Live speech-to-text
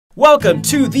Welcome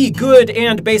to the Good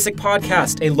and Basic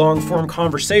Podcast, a long-form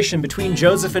conversation between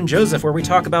Joseph and Joseph where we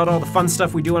talk about all the fun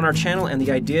stuff we do on our channel and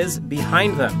the ideas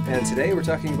behind them. And today we're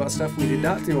talking about stuff we did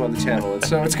not do on the channel, and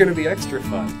so it's going to be extra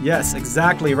fun. Yes,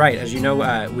 exactly right. As you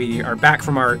know, we are back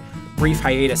from our brief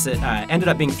hiatus. It ended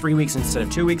up being 3 weeks instead of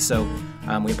 2 weeks, so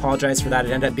we apologize for that.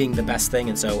 It ended up being the best thing,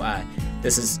 and so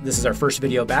this is our first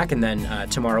video back, and then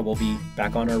tomorrow we'll be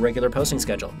back on our regular posting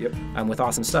schedule. Yep. With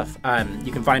awesome stuff.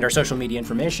 You can find our social media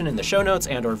information in the show notes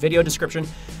and or video description,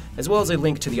 as well as a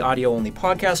link to the audio-only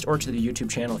podcast or to the YouTube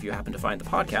channel if you happen to find the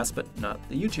podcast, but not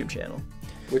the YouTube channel.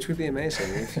 Which would be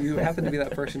amazing. If you happen to be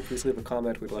that person, please leave a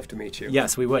comment. We'd love to meet you.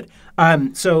 Yes, we would.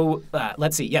 So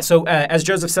let's see. Yeah. So as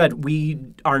Joseph said, we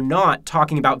are not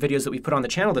talking about videos that we put on the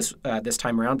channel this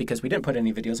time around because we didn't put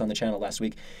any videos on the channel last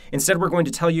week. Instead, we're going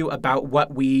to tell you about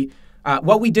what we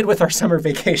did with our summer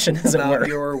vacation, as it were. About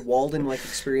your Walden-like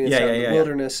experience out in the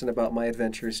wilderness, and about my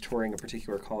adventures touring a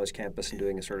particular college campus and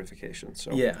doing a certification.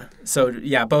 So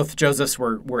both Josephs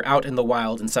were out in the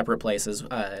wild in separate places.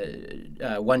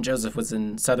 One Joseph was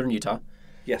in southern Utah.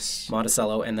 Yes.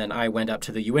 Monticello, and then I went up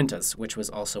to the Uintas, which was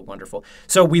also wonderful.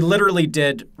 So we literally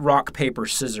did rock, paper,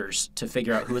 scissors to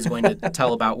figure out who was going to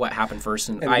tell about what happened first.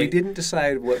 And we didn't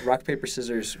decide what rock, paper,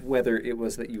 scissors, whether it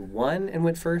was that you won and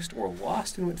went first or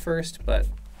lost and went first,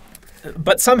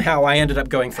 but somehow I ended up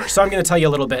going first. So I'm going to tell you a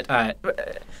little bit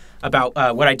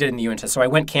about what I did in the Uintas. So I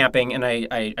went camping, and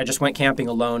I just went camping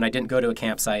alone. I didn't go to a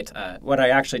campsite. What I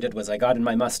actually did was I got in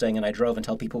my Mustang and I drove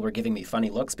until people were giving me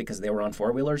funny looks because they were on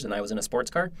four-wheelers and I was in a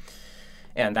sports car.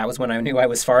 And that was when I knew I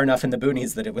was far enough in the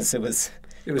boonies that it was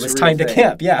time to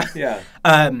camp. Yeah. Yeah.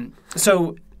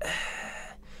 So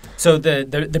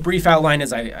the brief outline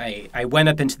is I went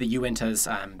up into the Uintas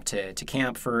to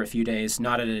camp for a few days,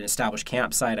 not at an established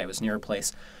campsite. I was near a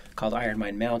place called Iron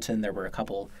Mine Mountain. There were a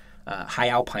couple high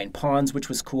alpine ponds, which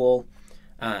was cool.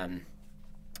 The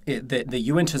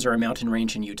Uintas are a mountain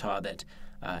range in Utah that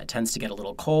tends to get a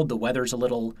little cold. The weather's a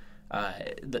little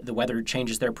the weather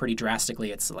changes there pretty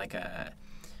drastically. It's like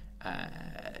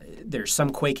there's some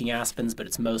quaking aspens, but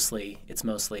it's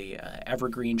mostly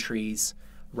evergreen trees,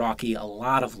 rocky, a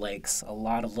lot of lakes, a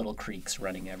lot of little creeks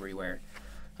running everywhere.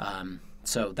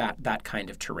 So that kind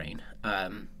of terrain.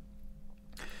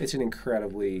 It's an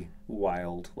incredibly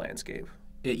wild landscape.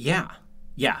 It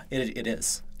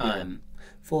is.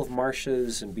 Full of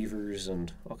marshes and beavers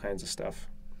and all kinds of stuff.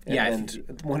 And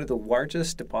one of the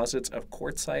largest deposits of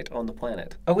quartzite on the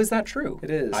planet. Oh, is that true? It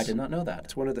is. I did not know that.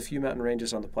 It's one of the few mountain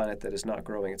ranges on the planet that is not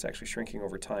growing. It's actually shrinking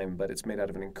over time, but it's made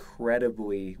out of an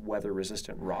incredibly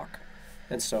weather-resistant rock.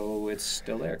 And so it's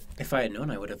still there. If I had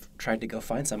known, I would have tried to go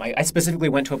find some. I specifically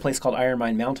went to a place called Iron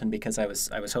Mine Mountain because I was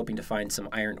hoping to find some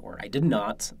iron ore. I did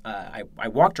not. I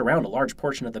walked around a large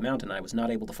portion of the mountain. I was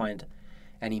not able to find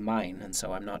any mine, and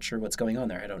so I'm not sure what's going on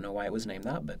there. I don't know why it was named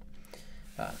that, but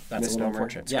that's a little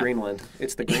unfortunate. It's Greenland.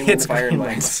 It's the Greenland of iron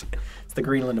mines. It's the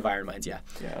Greenland of iron mines, yeah.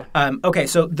 Yeah. Okay,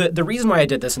 so the reason why I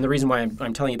did this and the reason why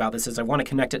I'm telling you about this is I want to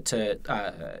connect it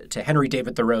to Henry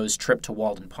David Thoreau's trip to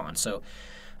Walden Pond. So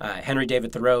Henry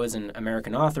David Thoreau is an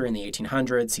American author in the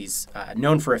 1800s. He's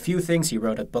known for a few things. He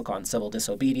wrote a book on civil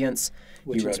disobedience.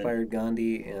 Which inspired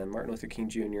Gandhi and Martin Luther King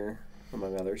Jr.,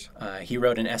 among others. He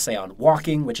wrote an essay on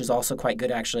walking, which is also quite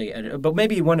good, actually. But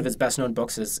maybe one of his best-known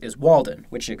books is Walden,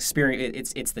 which it's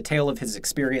the tale of his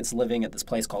experience living at this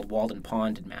place called Walden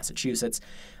Pond in Massachusetts.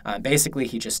 Basically,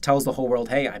 he just tells the whole world,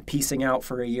 hey, I'm peacing out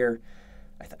for a year.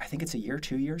 I think it's a year,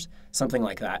 2 years, something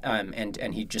like that.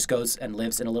 And he just goes and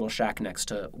lives in a little shack next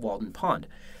to Walden Pond.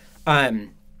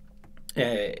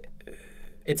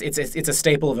 It's a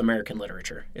staple of American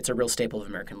literature. It's a real staple of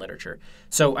American literature.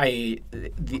 So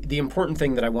the important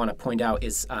thing that I want to point out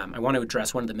is I want to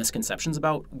address one of the misconceptions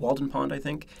about Walden Pond, I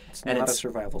think. It's not a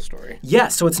survival story. Yeah,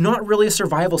 so it's not really a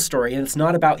survival story, and it's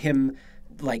not about him,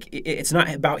 it's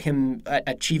not about him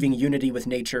achieving unity with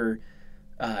nature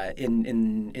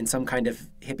in some kind of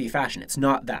hippie fashion. It's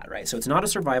not that, right? So it's not a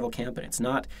survival camp, and it's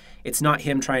not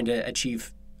him trying to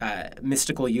achieve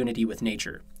mystical unity with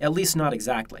nature. At least not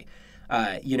exactly.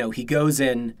 He goes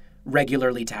in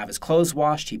regularly to have his clothes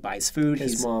washed. He buys food.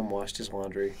 His mom washed his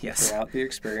laundry throughout the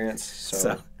experience.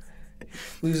 So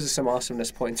loses some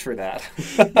awesomeness points for that.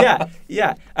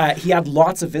 Yeah. He had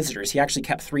lots of visitors. He actually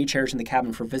kept 3 chairs in the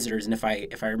cabin for visitors. And if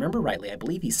I remember rightly, I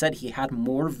believe he said he had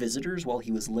more visitors while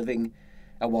he was living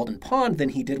at Walden Pond than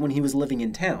he did when he was living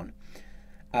in town.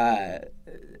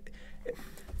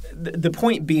 The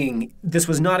point being, this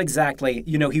was not exactly,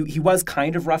 he was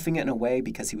kind of roughing it in a way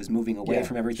because he was moving away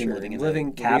from everything, living in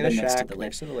a cabin next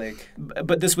to the lake.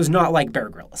 But this was not like Bear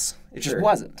Grylls. It just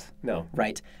wasn't. No.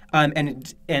 Right?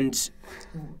 And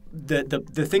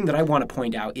the thing that I want to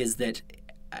point out is that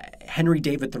Henry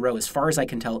David Thoreau, as far as I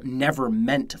can tell, never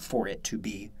meant for it to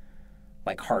be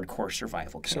like hardcore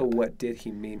survival camp. So what did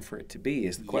he mean for it to be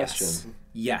is the question.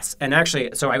 Yes. And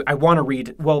actually, so I want to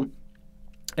read, well,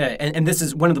 and this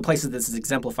is one of the places this is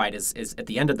exemplified is at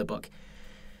the end of the book.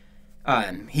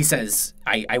 He says,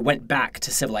 I went back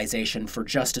to civilization for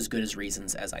just as good as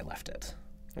reasons as I left it.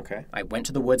 Okay. I went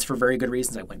to the woods for very good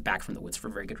reasons. I went back from the woods for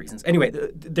very good reasons. Anyway,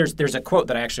 there's a quote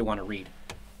that I actually want to read.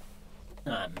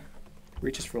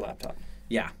 Reaches for laptop.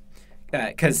 Yeah.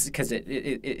 Because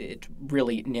it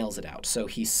really nails it out. So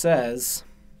he says,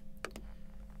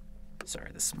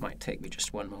 sorry, this might take me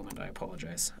just one moment. I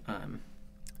apologize.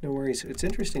 No worries. It's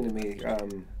interesting to me.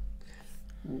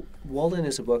 Walden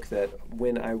is a book that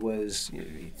when I was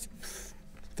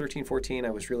 13, 14, I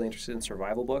was really interested in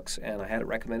survival books, and I had it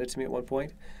recommended to me at one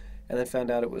point, and then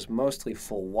found out it was mostly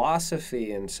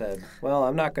philosophy and said, well,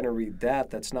 I'm not going to read that.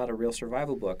 That's not a real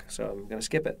survival book, so I'm going to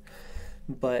skip it.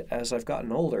 But as I've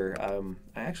gotten older,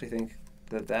 I actually think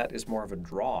that is more of a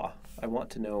draw. I want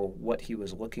to know what he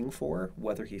was looking for,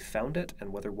 whether he found it,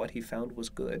 and whether what he found was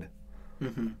good.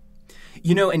 Mm-hmm.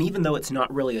 You know, and even though it's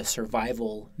not really a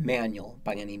survival manual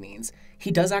by any means,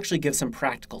 he does actually give some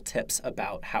practical tips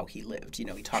about how he lived. You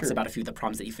know, he talks about a few of the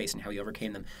problems that he faced and how he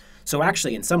overcame them. So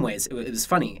actually, in some ways, it was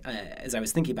funny. As I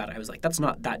was thinking about it, I was like, that's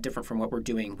not that different from what we're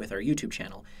doing with our YouTube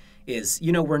channel. Is,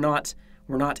 you know, we're not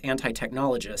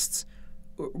anti-technologists.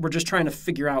 We're just trying to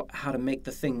figure out how to make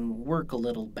the thing work a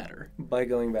little better. By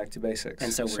going back to basics.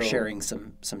 And so we're sharing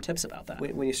some tips about that.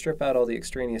 When you strip out all the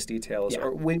extraneous details,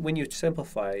 or when you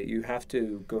simplify, you have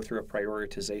to go through a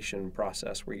prioritization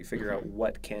process where you figure out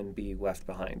what can be left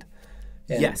behind.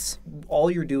 And yes. All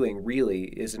you're doing really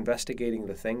is investigating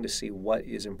the thing to see what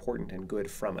is important and good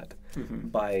from it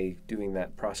by doing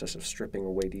that process of stripping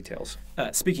away details.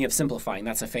 Speaking of simplifying,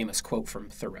 that's a famous quote from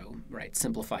Thoreau, right?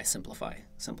 Simplify, simplify,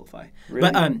 simplify.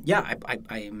 Really? But yeah,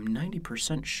 I am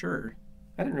 90% sure.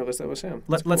 I didn't realize that was him.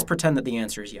 Let's pretend that the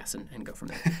answer is yes and go from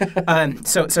there.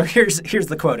 So here's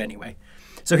the quote anyway.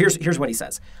 So here's what he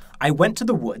says. I went to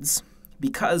the woods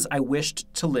because I wished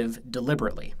to live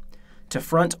deliberately, to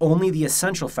front only the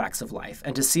essential facts of life,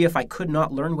 and to see if I could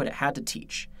not learn what it had to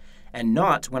teach, and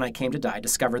not, when I came to die,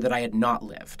 discover that I had not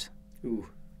lived. Ooh.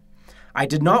 I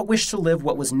did not wish to live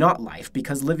what was not life,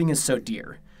 because living is so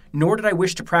dear, nor did I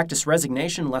wish to practice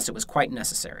resignation unless it was quite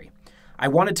necessary. I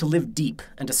wanted to live deep,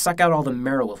 and to suck out all the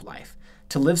marrow of life,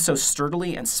 to live so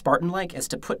sturdily and Spartan-like as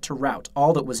to put to rout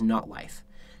all that was not life,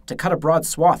 to cut a broad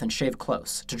swath and shave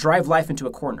close, to drive life into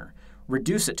a corner,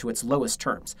 reduce it to its lowest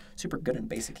terms. Super good and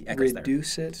basic echoes there.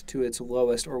 Reduce it to its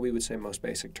lowest, or we would say most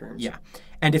basic terms. Yeah.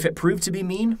 And if it proved to be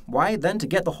mean, why, then to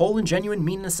get the whole and genuine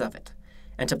meanness of it,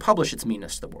 and to publish its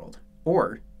meanness to the world.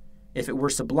 Or, if it were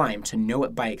sublime, to know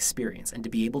it by experience, and to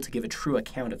be able to give a true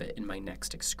account of it in my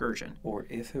next excursion. Or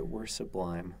if it were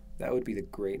sublime. That would be the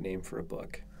great name for a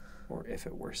book. Or if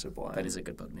it were sublime. That is a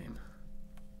good book name.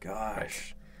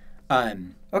 Gosh.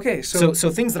 Okay, so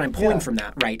things that I'm pulling from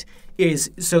that, right, is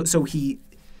so he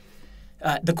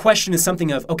the question is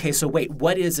something of, okay, so wait,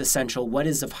 what is essential? What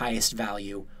is of highest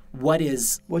value? What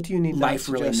do you need life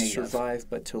not to really just made survive,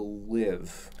 but to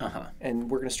live? Uh-huh.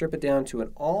 And we're going to strip it down to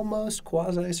an almost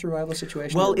quasi-survival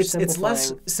situation. Well, it's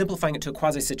less simplifying it to a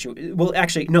quasi-situation. Well,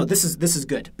 actually, no, this is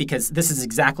good, because this is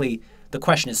exactly the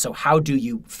question is, so how do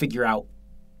you figure out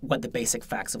what the basic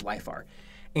facts of life are?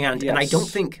 And I don't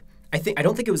think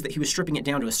it was that he was stripping it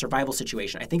down to a survival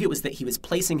situation. I think it was that he was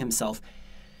placing himself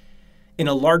in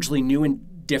a largely new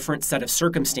and different set of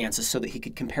circumstances so that he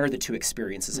could compare the two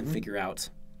experiences and figure out.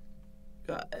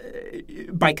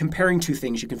 By comparing two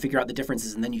things, you can figure out the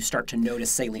differences, and then you start to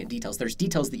notice salient details. There's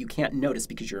details that you can't notice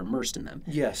because you're immersed in them.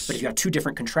 Yes. But if you have two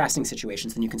different contrasting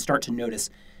situations, then you can start to notice.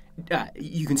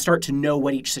 You can start to know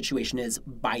what each situation is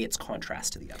by its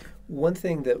contrast to the other. One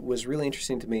thing that was really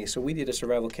interesting to me, so we did a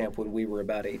survival camp when we were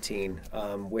about 18,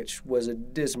 which was a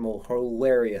dismal,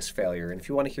 hilarious failure. And if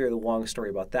you want to hear the long story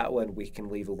about that one, we can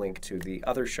leave a link to the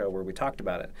other show where we talked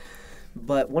about it.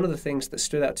 But one of the things that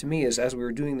stood out to me is as we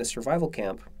were doing the survival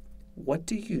camp, what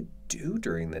do you do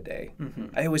during the day?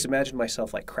 I always imagined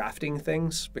myself like crafting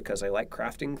things because I like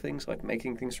crafting things, like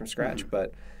making things from scratch,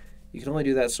 but you can only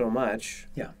do that so much.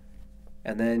 Yeah.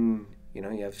 And then, you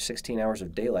have 16 hours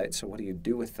of daylight, so what do you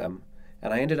do with them?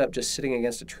 And I ended up just sitting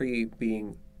against a tree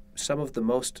being some of the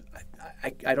most,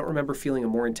 I don't remember feeling a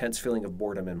more intense feeling of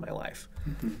boredom in my life.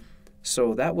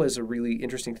 So that was a really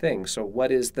interesting thing. So what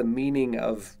is the meaning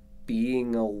of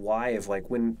being alive? Like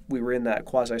when we were in that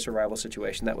quasi-survival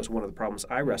situation, that was one of the problems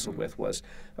I wrestled with was,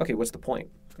 okay, what's the point?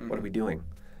 What are we doing?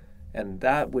 And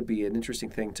that would be an interesting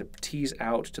thing to tease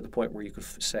out to the point where you could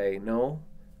say, no,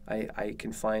 I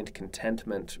can find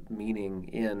contentment, meaning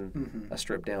in a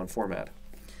stripped down format.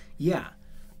 Yeah.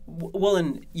 Well,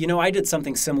 and, I did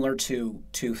something similar to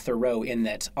Thoreau in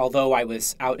that although I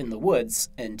was out in the woods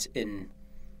and in,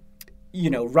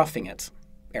 roughing it,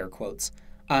 air quotes,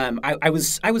 I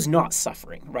was not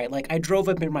suffering, right? Like, I drove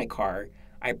up in my car.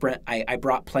 I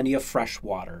brought plenty of fresh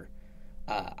water.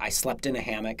 I slept in a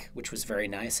hammock, which was very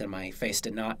nice, and my face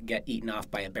did not get eaten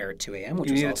off by a bear at 2 a.m.,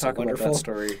 which was also wonderful. About that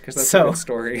story, because that's a good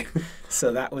story.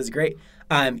 So that was great.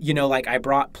 I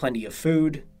brought plenty of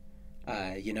food.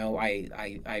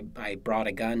 I brought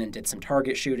a gun and did some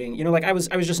target shooting. I was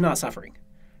just not suffering,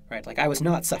 right? Like, I was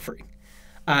not suffering.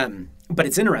 But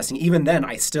it's interesting. Even then,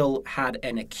 I still had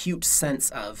an acute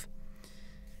sense of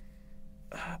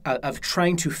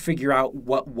trying to figure out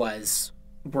what was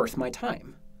worth my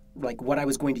time, like what I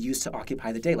was going to use to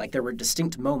occupy the day. Like, there were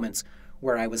distinct moments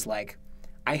where I was like,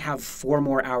 I have 4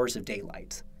 more hours of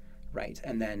daylight, right?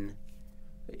 And then,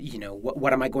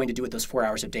 what am I going to do with those 4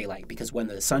 hours of daylight? Because when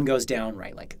the sun goes down,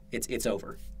 right, like it's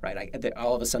over, right?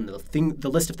 All of a sudden, the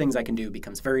list of things I can do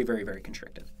becomes very, very, very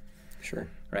constricted. Sure.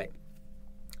 Right.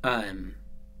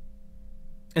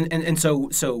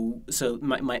 So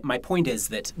my point is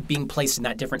that being placed in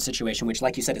that different situation, which,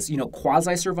 like you said, is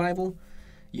quasi survival,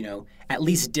 at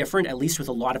least different, at least with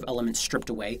a lot of elements stripped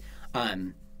away,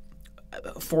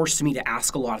 forced me to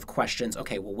ask a lot of questions.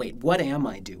 Okay, well, wait, what am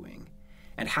I doing,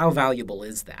 and how valuable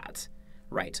is that?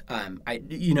 Right.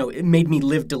 It made me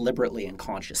live deliberately and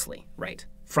consciously. Right.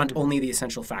 Front only the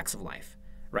essential facts of life.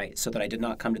 Right. So that I did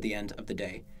not come to the end of the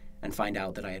day and find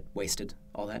out that I had wasted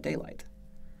all that daylight.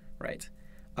 Right.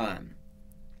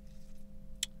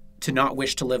 To not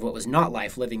wish to live what was not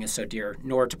life, living is so dear,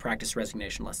 nor to practice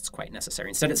resignation unless it's quite necessary.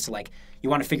 Instead, it's to you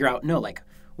want to figure out,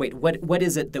 wait, what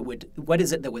is it that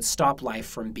would stop life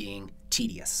from being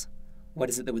tedious? What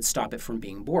is it that would stop it from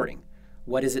being boring?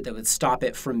 What is it that would stop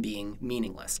it from being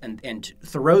meaningless? And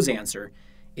Thoreau's answer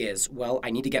is, well, I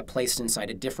need to get placed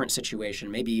inside a different situation,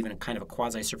 maybe even a kind of a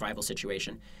quasi-survival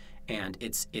situation, and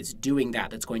it's doing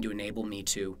that that's going to enable me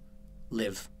to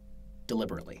live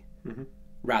deliberately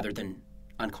rather than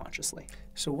unconsciously.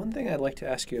 So one thing I'd like to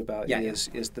ask you about is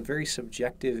the very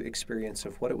subjective experience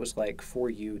of what it was like for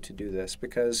you to do this.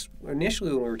 Because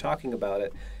initially when we were talking about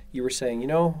it, you were saying,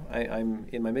 I'm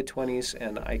in my mid-20s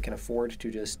and I can afford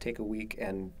to just take a week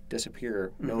and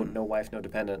disappear. No wife, no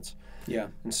dependents. Yeah.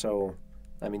 And so,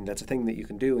 that's a thing that you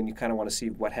can do, and you kind of want to see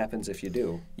what happens if you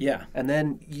do. Yeah. And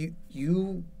then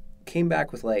you came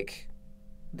back with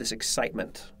this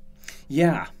excitement.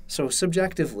 Yeah. So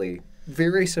subjectively,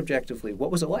 very subjectively,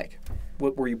 what was it like?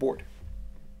 What were you bored?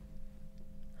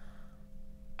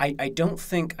 I don't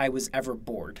think I was ever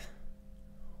bored.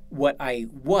 What I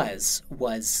was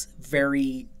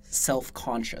very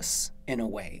self-conscious in a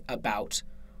way about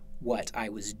what I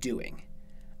was doing.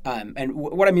 And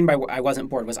what I mean by I wasn't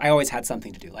bored was I always had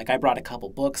something to do. Like, I brought a couple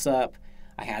books up.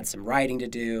 I had some writing to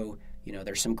do.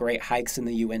 There's some great hikes in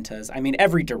the Uintas.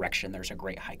 Every direction there's a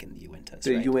great hike in the Uintas.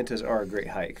 The right? Uintas are a great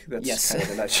hike. That's yes. kind of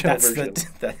the nutshell version.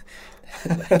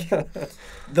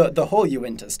 The whole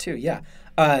Uintas too, yeah.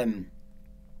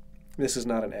 This is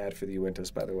not an ad for the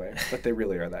Uintas, by the way, but they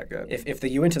really are that good. If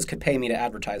the Uintas could pay me to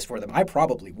advertise for them, I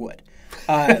probably would.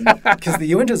 Because the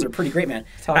Uintas are pretty great, man.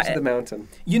 Top of the mountain.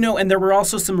 And there were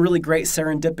also some really great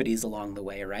serendipities along the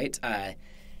way, right?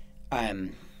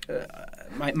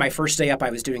 My first day up, I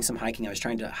was doing some hiking. I was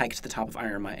trying to hike to the top of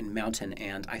Iron Mountain,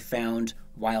 and I found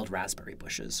wild raspberry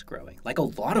bushes growing, like a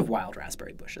lot of wild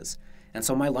raspberry bushes. And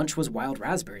so my lunch was wild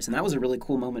raspberries, and that was a really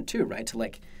cool moment too, right?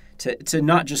 To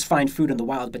not just find food in the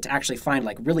wild, but to actually find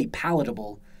really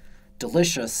palatable,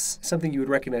 delicious... Something you would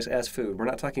recognize as food. We're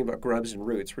not talking about grubs and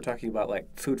roots. We're talking about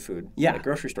food. Yeah. Like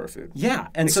grocery store food. Yeah.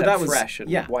 And except so that was fresh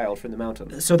and wild from the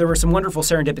mountain. So there were some wonderful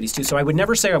serendipities too. So I would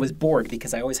never say I was bored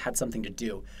because I always had something to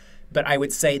do. But I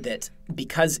would say that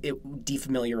because it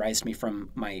defamiliarized me from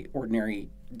my ordinary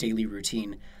daily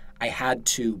routine, I had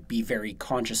to be very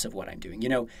conscious of what I'm doing.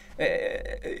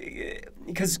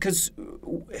 Because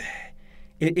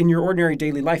in your ordinary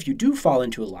daily life, you do fall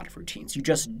into a lot of routines. You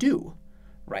just do,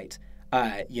 right?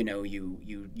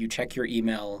 You check your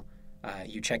email,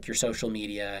 you check your social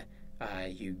media,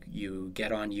 you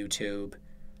get on YouTube,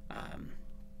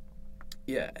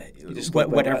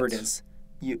 whatever it is.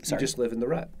 You just live in the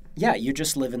rut. Yeah, you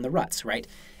just live in the ruts, right?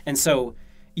 And so,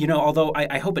 although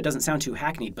I hope it doesn't sound too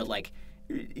hackneyed, but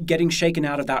getting shaken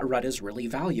out of that rut is really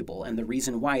valuable. And the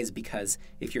reason why is because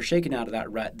if you're shaken out of that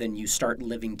rut, then you start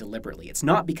living deliberately. It's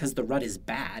not because the rut is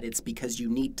bad. It's because you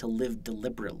need to live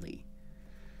deliberately.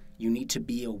 You need to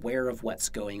be aware of what's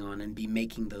going on and be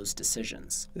making those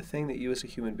decisions. The thing that you as a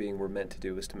human being were meant to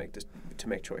do is to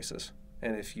make choices.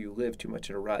 And if you live too much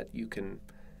in a rut, you can...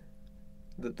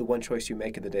 The one choice you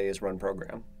make in the day is run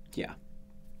program. Yeah.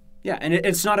 Yeah, and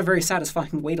it's not a very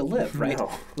satisfying way to live, right?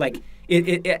 No. Like,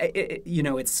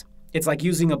 it's like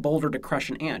using a boulder to crush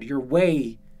an ant. You're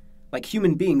way... Like,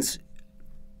 human beings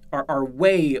are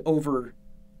way over...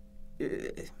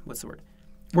 what's the word?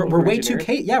 We're way too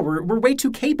we're way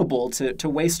too capable to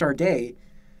waste our day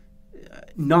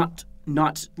not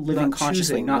living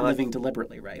consciously, not living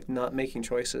deliberately, right? Not making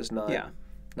choices, not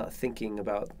thinking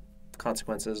about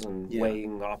consequences and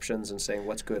weighing options and saying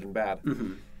what's good and bad.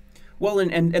 Mm-hmm. Well,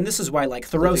 and this is why, like,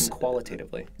 Thoreau's... Living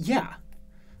qualitatively. Yeah.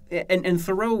 And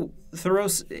Thoreau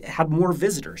had more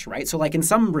visitors, right? So, like, in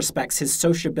some respects, his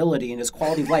sociability and his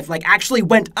quality of life, like, actually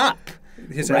went up.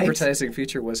 His right? advertising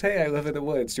feature was, "Hey, I live in the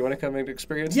woods. Do you want to come and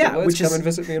experience the woods? Come and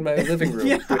visit me in my living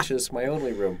room, which is my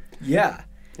only room." Yeah.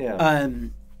 Yeah.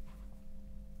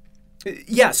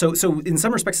 So in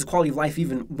some respects, his quality of life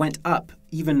even went up,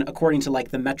 even according to, like,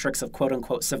 the metrics of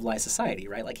quote-unquote civilized society,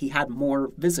 right? Like, he had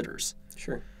more visitors.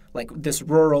 Sure. Like, this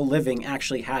rural living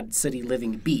actually had city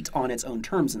living beat on its own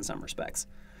terms in some respects.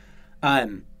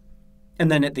 And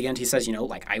then at the end he says,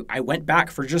 like, I went back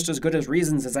for just as good as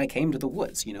reasons as I came to the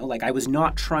woods, like, I was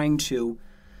not trying to...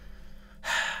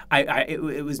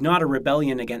 It was not a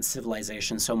rebellion against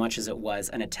civilization so much as it was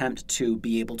an attempt to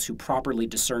be able to properly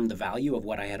discern the value of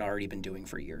what I had already been doing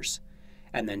for years.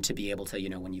 And then to be able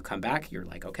to, when you come back, you're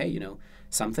like, okay,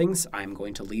 some things I'm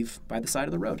going to leave by the side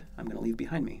of the road. I'm going to leave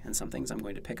behind me. And some things I'm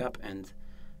going to pick up and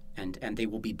they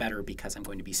will be better because I'm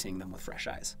going to be seeing them with fresh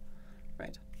eyes,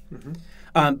 right?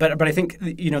 Mm-hmm. But I think,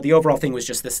 the overall thing was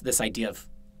just this idea of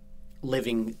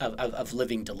living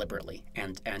deliberately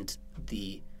and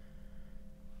the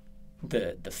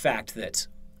fact that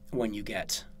when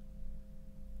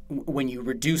you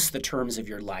reduce the terms of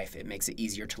your life, it makes it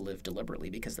easier to live deliberately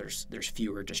because there's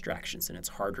fewer distractions and it's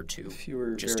harder to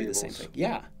just do the same thing.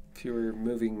 Yeah. Fewer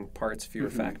moving parts, fewer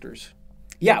factors.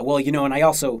 Yeah, well, and I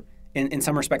also, in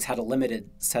some respects, had a limited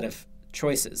set of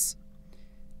choices.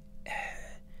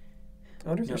 I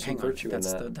wonder if there's some virtue in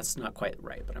that. That's not quite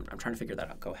right, but I'm trying to figure that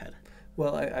out. Go ahead.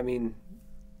 Well, I mean,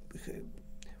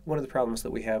 one of the problems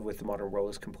that we have with the modern world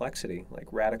is complexity, like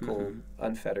radical,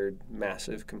 unfettered,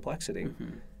 massive complexity.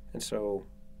 Mm-hmm. And so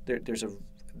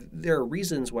there are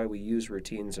reasons why we use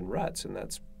routines and ruts, and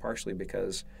that's partially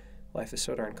because life is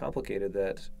so darn complicated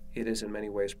that it is in many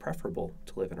ways preferable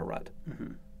to live in a rut.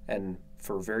 Mm-hmm. And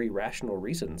for very rational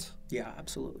reasons. Yeah,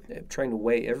 absolutely. Trying to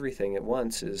weigh everything at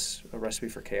once is a recipe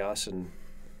for chaos, and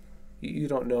you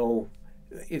don't know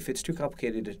if it's too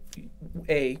complicated.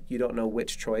 You don't know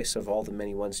which choice of all the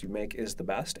many ones you make is the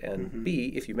best, and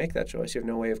B, if you make that choice, you have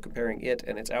no way of comparing it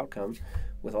and its outcome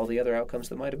with all the other outcomes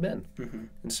that might have been. Mm-hmm.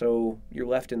 And so you're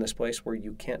left in this place where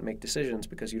you can't make decisions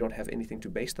because you don't have anything to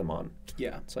base them on.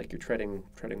 Yeah. It's like you're treading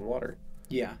water.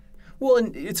 Yeah. Well,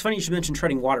 and it's funny you should mention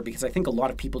treading water because I think a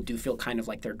lot of people do feel kind of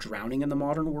like they're drowning in the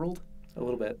modern world. A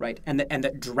little bit. Right. And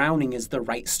that drowning is the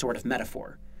right sort of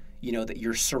metaphor. That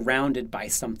you're surrounded by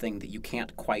something that you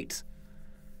can't quite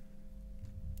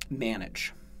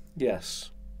manage. Yes.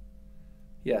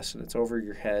 Yes, and it's over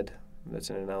your head.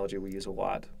 That's an analogy we use a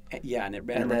lot. Yeah, and it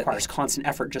requires constant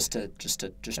effort just to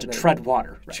tread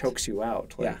water. Right. Chokes you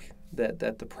out. Like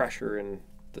that the pressure and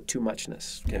the too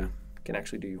muchness can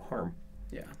actually do you harm.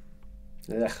 Yeah.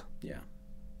 Ugh. Yeah.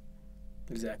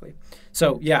 Exactly.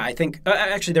 So, I think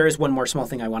actually there is one more small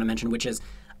thing I want to mention, which is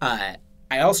I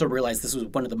also realized this was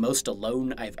one of the most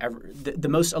alone the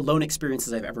most alone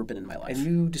experiences I've ever been in my life. And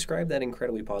you described that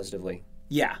incredibly positively.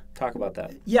 Yeah. Talk about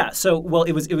that. Yeah. So, well,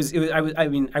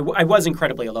 I was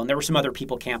incredibly alone. There were some other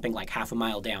people camping like half a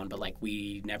mile down, but like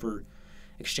we never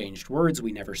exchanged words.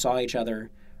 We never saw each other.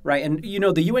 Right. And,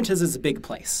 the Uintas is a big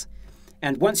place.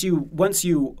 And once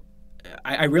you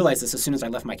I realized this as soon as I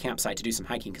left my campsite to do some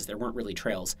hiking because there weren't really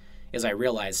trails, is I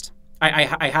realized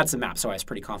I had some maps, so I was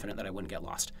pretty confident that I wouldn't get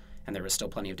lost. And there was still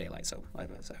plenty of daylight, so I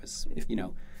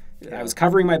was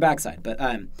covering my backside. But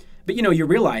you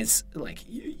realize, like,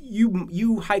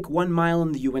 you hike 1 mile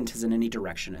in the Uintas in any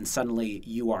direction, and suddenly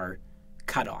you are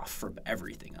cut off from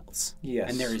everything else. Yes.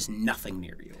 And there is nothing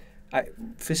near you.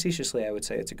 Facetiously, I would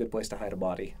say it's a good place to hide a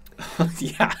body.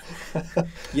 Yeah.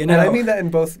 And I mean that in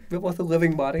both a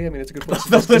living body. I mean, it's a good place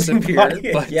to disappear.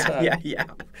 Body. But, yeah.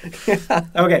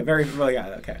 Okay, very well,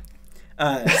 yeah, okay.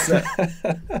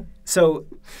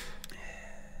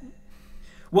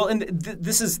 Well, and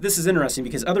this is interesting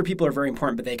because other people are very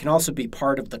important, but they can also be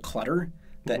part of the clutter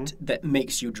that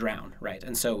makes you drown, right?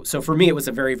 And so for me, it was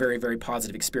a very, very, very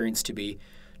positive experience to be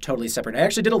totally separate. I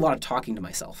actually did a lot of talking to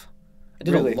myself. I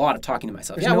did a lot of talking to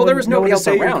myself. There was nobody else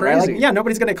around, right? Like,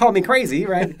 nobody's going to call me crazy,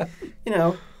 right?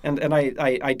 And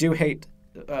I do hate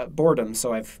boredom,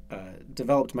 so I've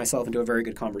developed myself into a very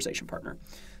good conversation partner.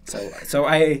 So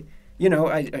I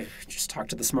just talk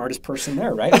to the smartest person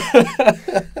there, right?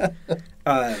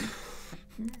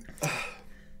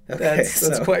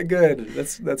 That's quite good.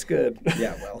 That's good.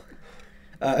 Yeah, well,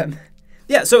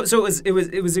 so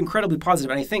it was incredibly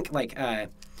positive, and I think like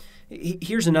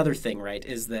here's another thing, right?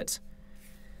 Is that,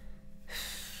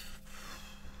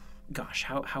 gosh,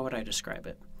 how would I describe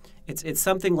it? It's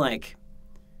something like,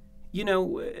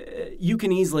 you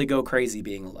can easily go crazy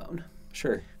being alone.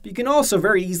 Sure. But you can also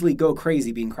very easily go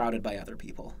crazy being crowded by other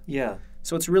people. Yeah.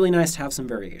 So it's really nice to have some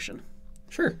variation.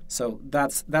 Sure. So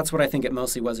that's what I think it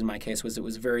mostly was in my case. Was it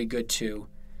was very good to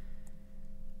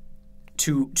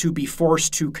be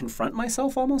forced to confront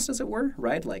myself, almost, as it were,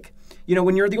 right? Like,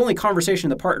 when you're the only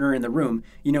conversation of the partner in the room,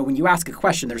 when you ask a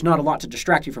question, there's not a lot to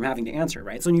distract you from having to answer,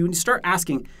 right? So when you start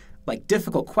asking like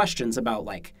difficult questions about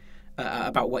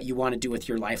what you want to do with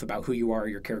your life, about who you are,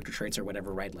 your character traits, or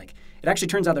whatever, right? Like, it actually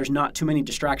turns out there's not too many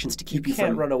distractions to keep you from... You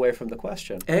can't run away from the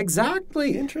question.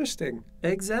 Exactly. Interesting.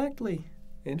 Exactly.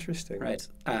 Interesting. Right.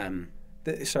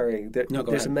 There's ahead.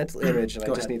 a mental image, and I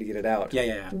just ahead. need to get it out.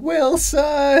 Yeah. Well,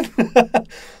 son!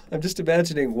 I'm just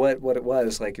imagining what it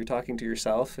was. Like, you're talking to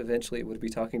yourself. Eventually, it would be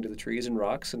talking to the trees and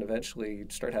rocks, and eventually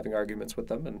you'd start having arguments with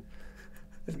them, and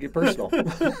it'd get personal.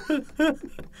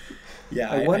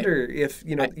 Yeah. I wonder if,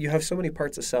 you have so many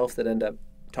parts of self that end up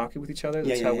talking with each other.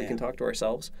 That's how we can talk to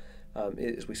ourselves.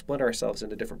 Is we split ourselves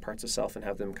into different parts of self and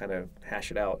have them kind of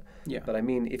hash it out. Yeah. But I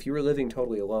mean, if you were living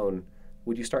totally alone,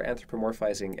 would you start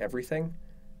anthropomorphizing everything?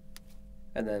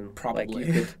 And then probably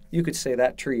like you could say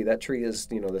that tree is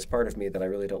this part of me that I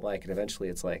really don't like, and eventually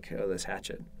it's like, oh, this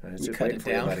hatchet. It's you just cut waiting it for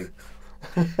down.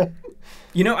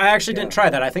 You, buddy. I actually didn't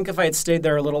try that. I think if I had stayed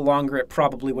there a little longer, it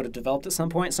probably would have developed at some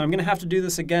point. So I'm going to have to do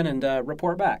this again and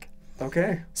report back.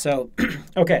 Okay. So,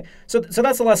 okay. So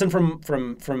that's the lesson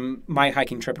from my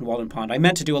hiking trip in Walden Pond. I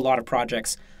meant to do a lot of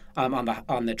projects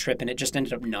on the trip, and it just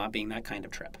ended up not being that kind of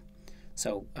trip.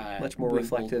 So much more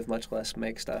reflective, much less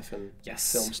make stuff and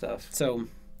film stuff. So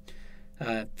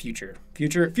future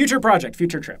project,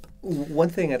 future trip. One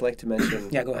thing I'd like to mention,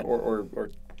 go ahead. or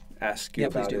ask you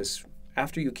about please do. is,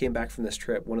 after you came back from this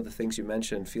trip, one of the things you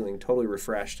mentioned, feeling totally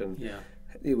refreshed and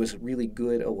it was really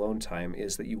good alone time,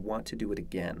 is that you want to do it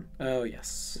again. Oh,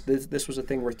 yes. This was a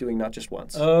thing worth doing not just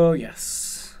once. Oh,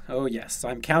 yes.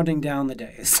 I'm counting down the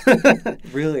days.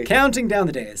 Really? Counting down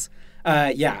the days.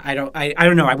 I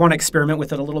don't know. I want to experiment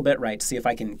with it a little bit, right? To see if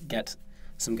I can get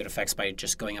some good effects by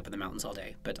just going up in the mountains all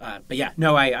day. But yeah,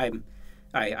 no, I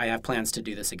have plans to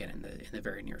do this again in the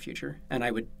very near future, and I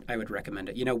would recommend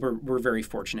it. We're very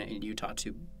fortunate in Utah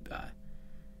to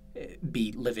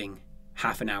be living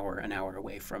half an hour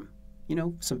away from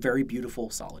some very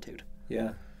beautiful solitude.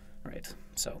 Yeah. Right.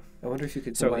 So I wonder if you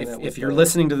could. So if you're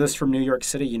listening to this from New York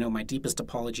City, my deepest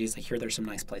apologies. I hear there's some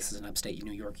nice places in upstate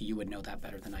New York. You would know that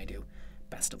better than I do.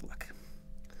 Best of luck.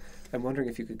 I'm wondering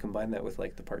if you could combine that with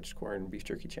like the parched corn beef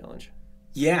jerky challenge.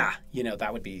 Yeah,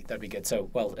 that would be good.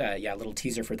 So, a little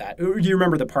teaser for that. Do you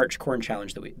remember the parched corn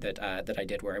challenge that I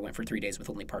did, where I went for 3 days with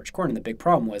only parched corn? And the big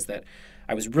problem was that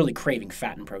I was really craving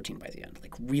fat and protein by the end,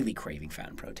 like really craving fat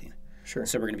and protein. Sure.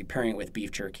 So we're going to be pairing it with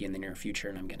beef jerky in the near future,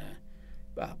 and I'm going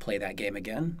to play that game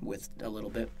again with a little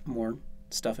bit more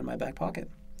stuff in my back pocket.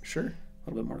 Sure. A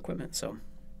little bit more equipment. So.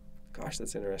 Gosh,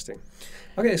 that's interesting.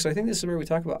 Okay, so I think this is where we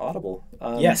talk about Audible.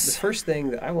 Yes. The first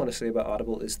thing that I want to say about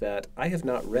Audible is that I have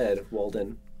not read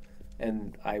Walden,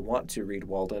 and I want to read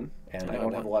Walden, and I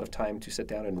don't have a lot of time to sit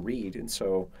down and read, and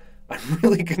so I'm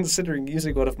really considering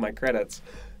using one of my credits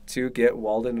to get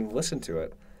Walden and listen to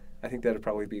it. I think that would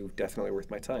probably be definitely worth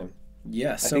my time.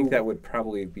 Yes. I think that would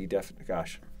probably be that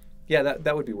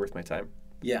would be worth my time.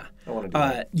 Yeah. I want to do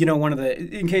that.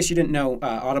 In case you didn't know,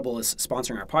 Audible is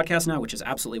sponsoring our podcast now, which is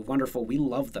absolutely wonderful. We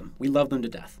love them. We love them to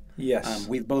death. Yes.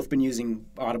 We've both been using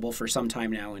Audible for some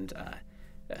time now, and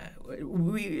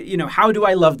how do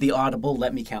I love the Audible?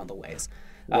 Let me count the ways.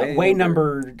 Way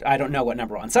number, I don't know what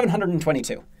number we're on,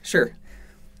 722. Sure.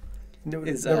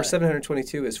 Number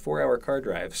 722 is 4-hour car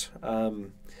drives.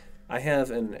 I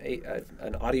have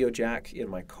an audio jack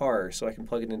in my car, so I can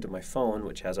plug it into my phone,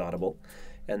 which has Audible.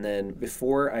 And then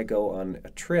before I go on a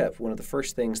trip, one of the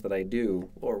first things that I do,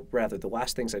 or rather the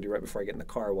last things I do right before I get in the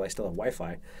car while I still have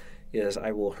Wi-Fi, is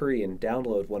I will hurry and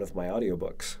download one of my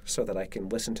audiobooks so that I can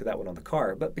listen to that one on the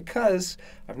car. But because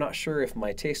I'm not sure if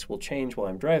my taste will change while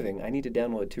I'm driving, I need to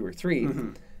download 2 or 3.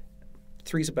 Mm-hmm.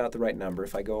 3's about the right number.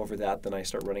 If I go over that, then I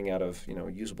start running out of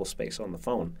usable space on the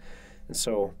phone. And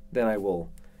so then I will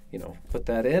put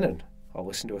that in and I'll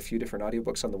listen to a few different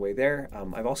audiobooks on the way there.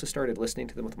 I've also started listening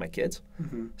to them with my kids.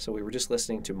 So we were just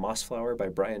listening to Mossflower by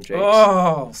Brian Jakes.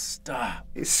 Oh, stop.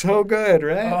 It's so good,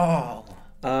 right?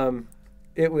 Oh.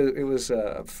 It was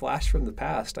a flash from the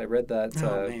past. I read that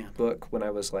man. book when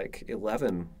I was like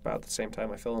 11, about the same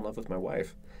time I fell in love with my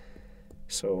wife.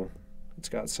 So it's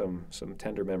got some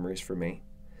tender memories for me.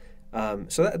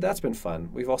 So that's been fun.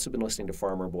 We've also been listening to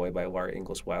Farmer Boy by Laura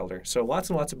Ingalls Wilder. So lots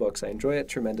and lots of books. I enjoy it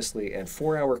tremendously. And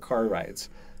 4-hour car rides,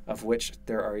 of which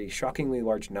there are a shockingly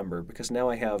large number, because now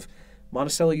I have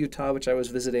Monticello, Utah, which I was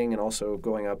visiting, and also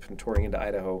going up and touring into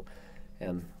Idaho.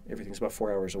 And everything's about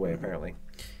 4 hours away, apparently.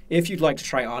 If you'd like to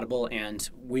try Audible, and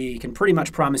we can pretty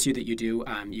much promise you that you do,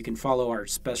 you can follow our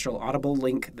special Audible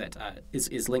link that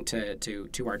is linked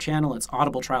to our channel. It's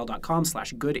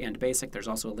audibletrial.com/goodandbasic. There's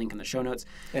also a link in the show notes.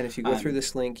 And if you go through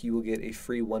this link, you will get a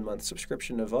free 1-month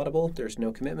subscription of Audible. There's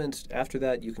no commitment. After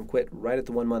that, you can quit right at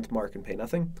the 1-month mark and pay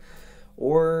nothing.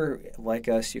 Or, like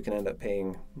us, you can end up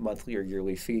paying monthly or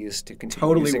yearly fees to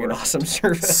continue using an awesome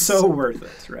service. So worth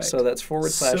it, right? So that's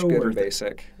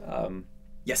 /good-and-basic.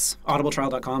 Yes,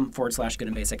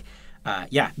 audibletrial.com/goodandbasic.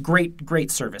 Yeah,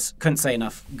 great service. Couldn't say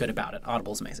enough good about it.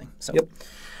 Audible's amazing. So. Yep.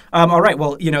 All right.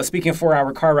 Well, speaking of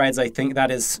 4-hour car rides, I think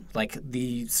that is like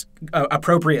the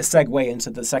appropriate segue into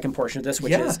the second portion of this,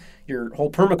 which is your whole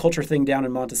permaculture thing down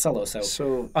in Monticello.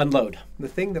 So unload. The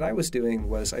thing that I was doing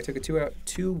was I took a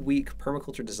 2-week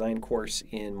permaculture design course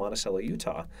in Monticello,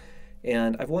 Utah.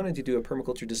 And I've wanted to do a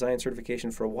permaculture design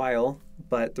certification for a while,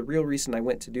 but the real reason I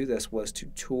went to do this was to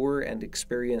tour and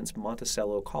experience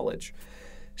Monticello College.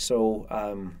 So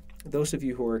those of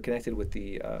you who are connected with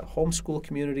the homeschool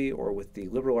community or with the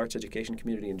liberal arts education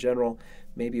community in general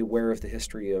may be aware of the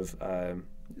history of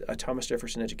Thomas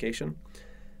Jefferson education.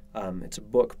 It's a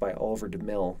book by Oliver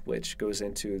DeMille, which goes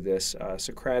into this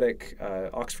Socratic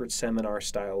Oxford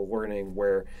seminar-style learning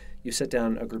where you sit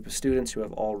down a group of students who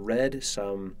have all read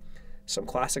some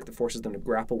classic that forces them to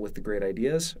grapple with the great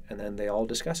ideas, and then they all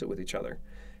discuss it with each other.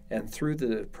 And through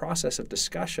the process of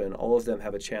discussion, all of them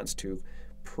have a chance to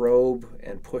probe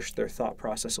and push their thought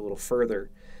process a little further.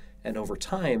 And over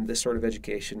time, this sort of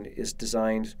education is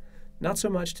designed not so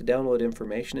much to download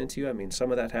information into you. I mean,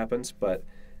 some of that happens, but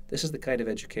this is the kind of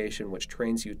education which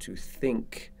trains you to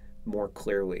think more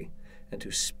clearly and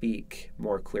to speak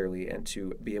more clearly and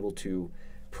to be able to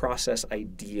process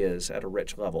ideas at a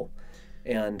rich level.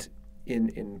 And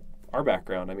in our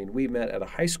background, I mean, we met at a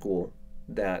high school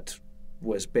that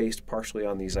was based partially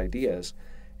on these ideas,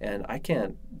 and I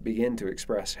can't begin to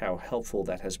express how helpful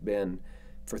that has been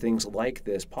for things like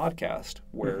this podcast,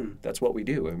 where that's what we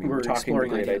do. I mean, we're talking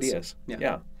great ideas.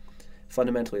 Yeah.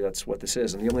 Fundamentally, that's what this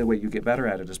is, and the only way you get better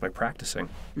at it is by practicing.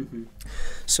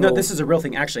 So, no, this is a real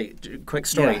thing. Actually, quick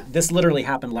story. Yeah. This literally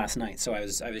happened last night. So I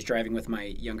was driving with my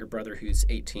younger brother, who's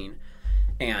 18,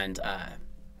 and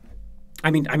I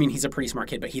mean, he's a pretty smart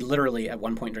kid, but he literally at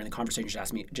one point during the conversation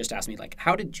just asked me like,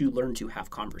 "How did you learn to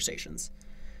have conversations?"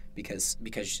 Because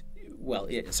well,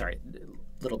 sorry,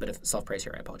 a little bit of self-praise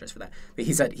here. I apologize for that. But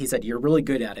he said you're really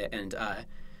good at it, and I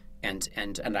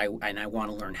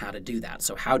want to learn how to do that.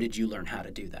 So how did you learn how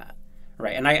to do that?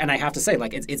 Right. And I have to say,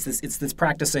 like, it's this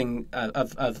practicing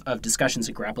of discussions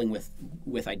and grappling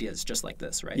with ideas just like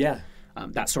this, right? Yeah.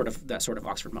 That sort of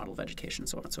Oxford model of education,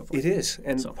 so on and so forth. It is,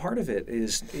 and part of it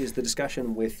is the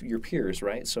discussion with your peers,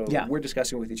 right? So we're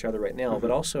discussing with each other right now, but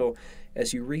also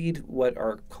as you read what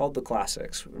are called the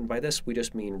classics, and by this we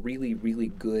just mean really, really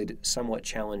good, somewhat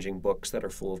challenging books that are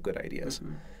full of good ideas.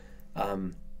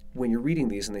 When you're reading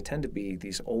these, and they tend to be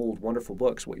these old, wonderful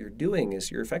books, what you're doing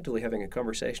is you're effectively having a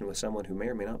conversation with someone who may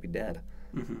or may not be dead.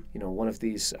 You know, one of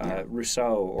these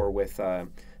Rousseau, or with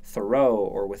Thoreau,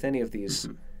 or with any of these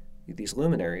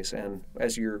luminaries. And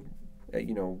as you're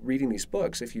reading these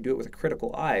books, if you do it with a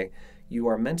critical eye, you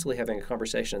are mentally having a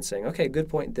conversation and saying, okay, good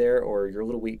point there, or you're a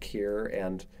little weak here,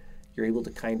 and you're able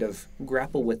to kind of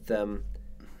grapple with them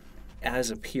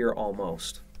as a peer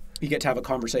almost. You get to have a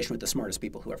conversation with the smartest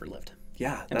people who ever lived.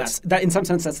 Yeah, and that's in some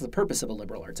sense that's the purpose of a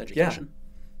liberal arts education.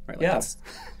 Right? Like yeah,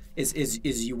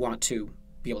 is you want to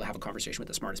be able to have a conversation with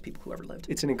the smartest people who ever lived.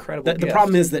 It's an incredible gift. The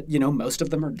problem is that most of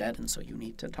them are dead, and so you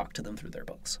need to talk to them through their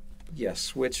books.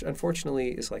 Yes, which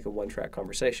unfortunately is like a one-track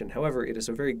conversation. However, it is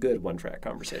a very good one-track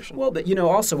conversation. Well, but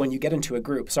also when you get into a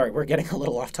group, sorry, we're getting a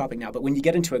little off topic now, but when you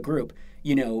get into a group,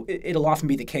 it'll often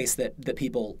be the case that the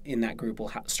people in that group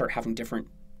will start having different.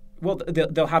 Well,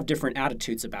 they'll have different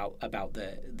attitudes about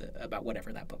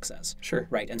whatever that book says. Sure.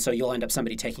 Right, and so you'll end up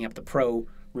somebody taking up the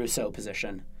pro-Rousseau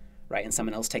position, right, and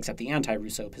someone else takes up the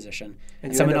anti-Rousseau position,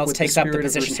 and someone else takes up the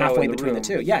position halfway between the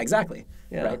two. Yeah, exactly.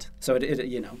 Yeah. Right. So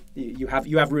you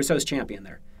have Rousseau's champion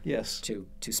there. Yes. to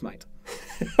smite.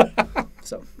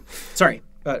 So, sorry.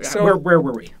 Where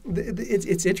were we?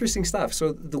 It's interesting stuff.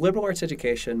 So the liberal arts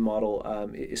education model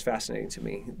is fascinating to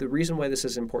me. The reason why this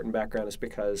is important background is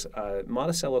because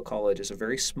Monticello College is a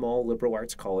very small liberal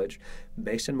arts college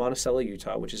based in Monticello,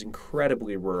 Utah, which is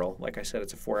incredibly rural. Like I said,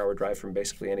 it's a 4-hour drive from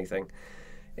basically anything.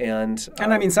 And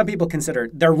I mean, some people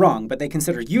they're wrong, but they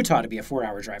consider Utah to be a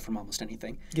 4-hour drive from almost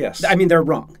anything. Yes. I mean, they're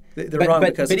wrong. They're wrong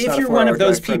because but it's if not a you're one of 4-hour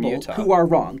those drive from people Utah. who are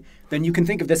wrong, then you can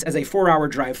think of this as a 4-hour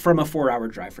drive from a 4-hour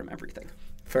drive from everything.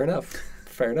 Fair enough.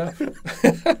 Fair enough.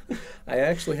 I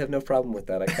actually have no problem with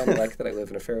that. I kind of like that I live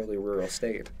in a fairly rural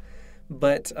state.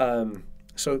 But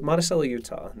so Monticello,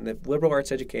 Utah, the liberal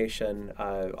arts education,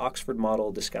 Oxford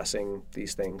model discussing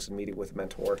these things and meeting with a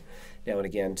mentor now and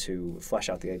again to flesh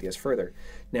out the ideas further.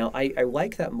 Now, I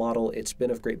like that model. It's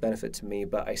been of great benefit to me,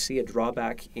 but I see a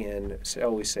drawback in, I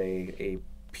always say, a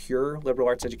pure liberal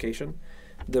arts education.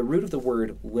 The root of the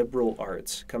word liberal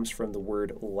arts comes from the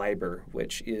word liber,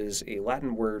 which is a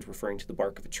Latin word referring to the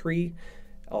bark of a tree,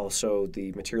 also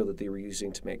the material that they were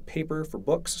using to make paper for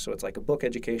books, so it's like a book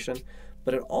education.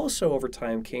 But it also, over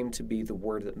time, came to be the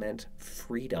word that meant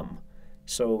freedom.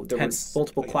 So there were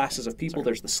multiple classes of people.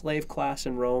 There's the slave class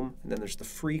in Rome, and then there's the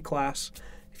free class.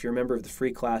 If you're a member of the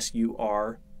free class, you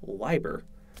are liber,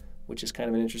 which is kind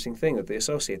of an interesting thing that they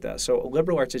associate that. So a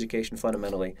liberal arts education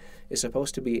fundamentally is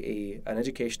supposed to be an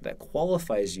education that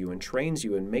qualifies you and trains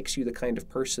you and makes you the kind of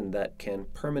person that can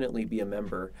permanently be a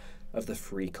member of the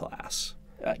free class.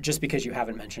 Just because you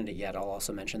haven't mentioned it yet, I'll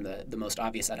also mention the most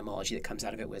obvious etymology that comes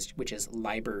out of it, which is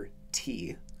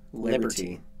liberty.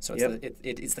 Liberty. So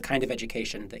it's the kind of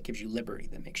education that gives you liberty,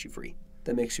 that makes you free.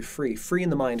 That makes you free. Free in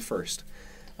the mind first.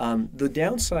 The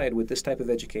downside with this type of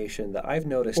education that I've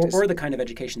noticed is... Or the kind of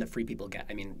education that free people get.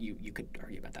 I mean, you could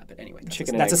argue about that, but anyway,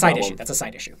 that's a side issue. That's a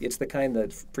side issue. It's the kind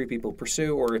that free people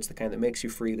pursue, or it's the kind that makes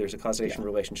you free. There's a causation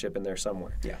relationship in there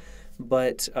somewhere. Yeah.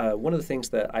 But one of the things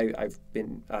that I've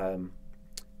been...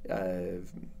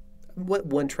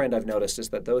 one trend I've noticed is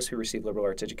that those who receive liberal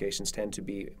arts educations tend to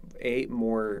be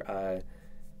more,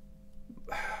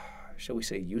 shall we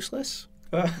say, useless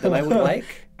than I would like.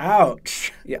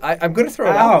 Ouch. Yeah, I'm going to throw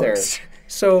it out there.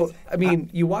 So, I mean,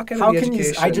 you walk out of the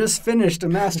education... I just finished a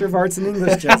Master of Arts in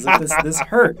English, Joseph. This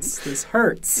hurts. This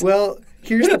hurts. Well,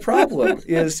 here's the problem,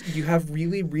 is you have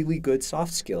really, really good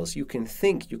soft skills. You can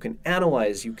think, you can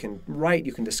analyze, you can write,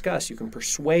 you can discuss, you can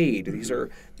persuade. Mm-hmm.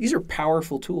 These are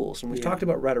powerful tools. And we've talked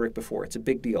about rhetoric before. It's a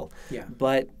big deal. Yeah.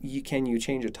 But can you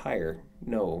change a tire?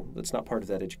 No, that's not part of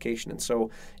that education. And so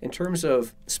in terms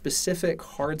of specific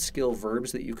hard skill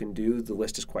verbs that you can do, the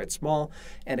list is quite small.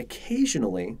 And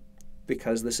occasionally,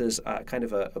 because this is kind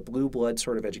of a blue blood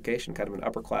sort of education, kind of an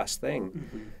upper class thing,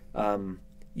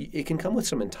 it can come with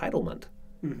some entitlement.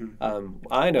 Mm-hmm.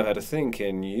 I know how to think,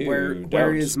 and you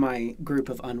Where is my group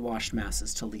of unwashed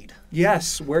masses to lead?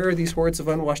 Yes, where are these hordes of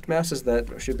unwashed masses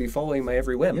that should be following my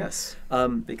every whim? Yes,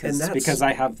 because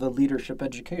I have the leadership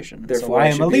education. Therefore, so I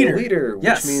am a leader.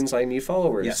 Which means I need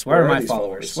followers. Yes, where are my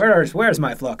followers? Where's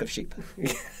my flock of sheep?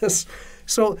 Yes.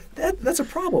 So that's a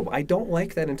problem. I don't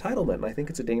like that entitlement, and I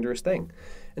think it's a dangerous thing.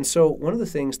 And so one of the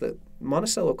things that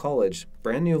Monticello College,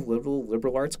 brand new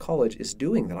liberal arts college, is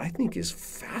doing that I think is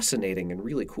fascinating and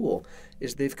really cool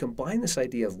is they've combined this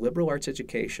idea of liberal arts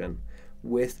education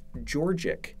with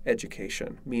Georgic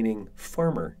education, meaning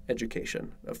farmer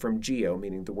education, from geo,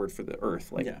 meaning the word for the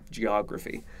earth, like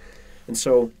geography. And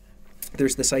so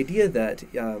there's this idea that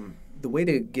the way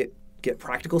to get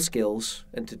practical skills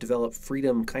and to develop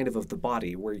freedom kind of the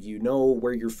body, where you know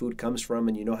where your food comes from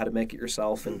and you know how to make it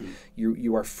yourself, and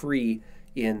you are free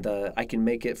in I can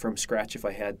make it from scratch if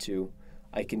I had to.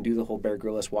 I can do the whole Bear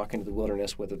Grylls, walk into the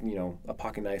wilderness with a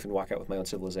pocket knife and walk out with my own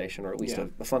civilization, or at least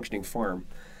a functioning farm.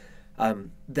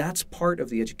 That's part of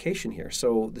the education here.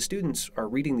 So the students are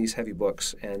reading these heavy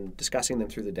books and discussing them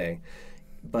through the day,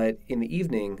 but in the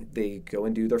evening they go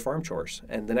and do their farm chores,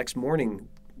 and the next morning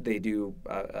they do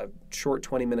a short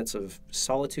 20 minutes of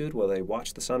solitude while they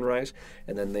watch the sunrise,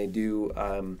 and then they do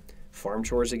farm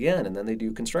chores again, and then they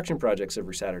do construction projects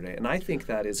every Saturday. And I think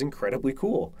that is incredibly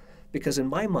cool, because in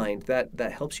my mind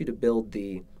that helps you to build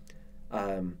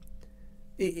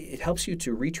it helps you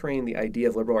to retrain the idea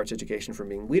of liberal arts education from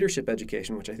being leadership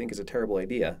education, which I think is a terrible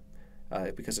idea,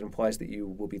 because it implies that you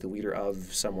will be the leader of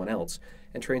someone else,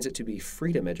 and trains it to be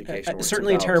freedom education.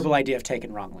 Certainly a terrible idea if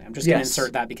taken wrongly. I'm just going to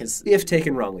insert that because... If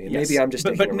taken wrongly, and maybe I'm just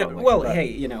taking it wrongly. Well,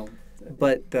 hey,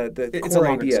 But the core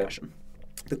idea... Discussion.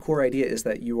 The core idea is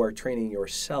that you are training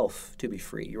yourself to be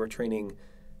free. You are training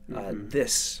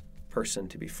this person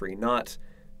to be free, not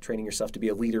training yourself to be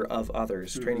a leader of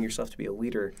others, training yourself to be a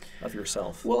leader of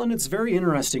yourself. Well, and it's very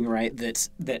interesting, right,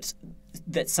 that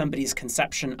that somebody's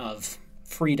conception of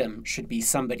freedom should be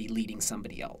somebody leading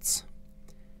somebody else.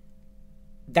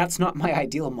 That's not my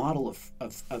ideal model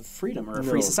of freedom or a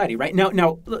free society, right?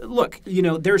 Now, look,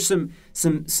 there's some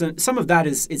of that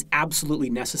is absolutely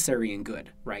necessary and good,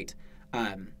 right?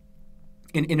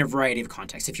 In a variety of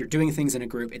contexts. If you're doing things in a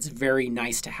group, it's very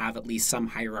nice to have at least some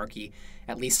hierarchy,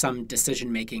 at least some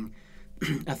decision-making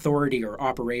authority or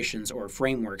operations or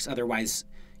frameworks. Otherwise,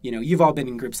 you've all been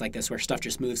in groups like this where stuff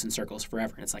just moves in circles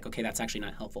forever, and it's like, okay, that's actually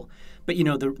not helpful. But,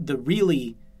 the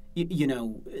really,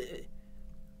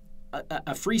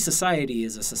 a free society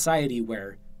is a society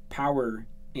where power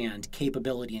and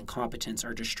capability and competence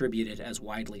are distributed as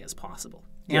widely as possible.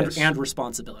 And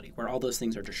responsibility, where all those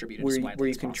things are distributed as widely as possible. Where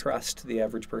you can trust the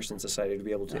average person in society to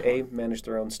be able to, A, manage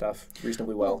their own stuff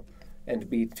reasonably well, and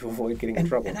B, to avoid getting in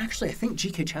trouble. And actually, I think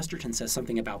G.K. Chesterton says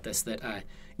something about this, that,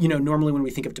 normally when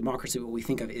we think of democracy, what we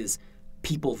think of is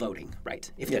people voting, right?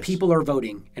 If the people are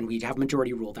voting and we have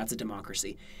majority rule, that's a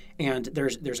democracy. And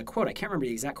there's a quote, I can't remember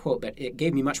the exact quote, but it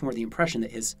gave me much more the impression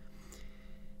that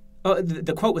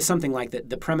the quote was something like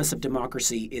that: the premise of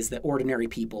democracy is that ordinary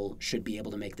people should be able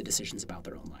to make the decisions about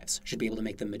their own lives, should be able to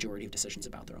make the majority of decisions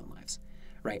about their own lives,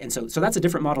 right? And so that's a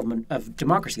different model of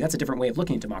democracy. That's a different way of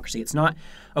looking at democracy. It's not,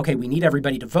 okay, we need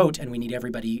everybody to vote and we need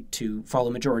everybody to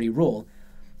follow majority rule.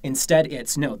 Instead,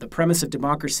 it's, no, the premise of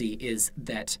democracy is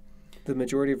that the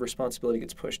majority of responsibility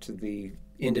gets pushed to the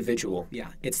individual. Yeah,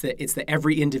 it's that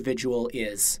every individual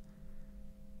is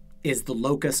the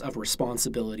locus of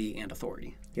responsibility and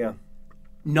authority. Yeah.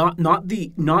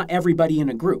 Not everybody in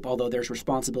a group, although there's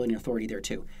responsibility and authority there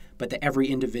too, but that every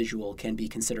individual can be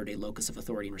considered a locus of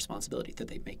authority and responsibility, that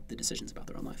they make the decisions about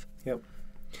their own life. Yep.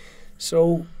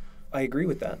 So I agree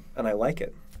with that, and I like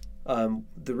it.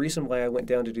 The reason why I went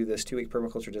down to do this 2-week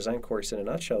permaculture design course in a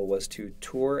nutshell was to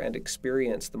tour and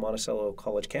experience the Monticello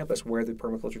College campus where the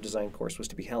permaculture design course was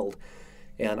to be held.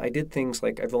 And I did things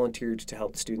like I volunteered to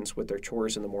help the students with their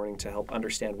chores in the morning to help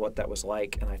understand what that was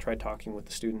like. And I tried talking with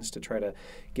the students to try to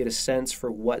get a sense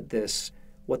for what this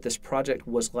project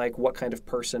was like, what kind of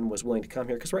person was willing to come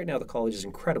here. Because right now the college is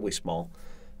incredibly small.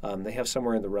 They have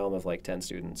somewhere in the realm of like 10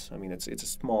 students. I mean, it's a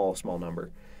small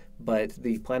number. But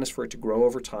the plan is for it to grow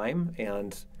over time.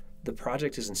 And the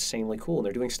project is insanely cool. And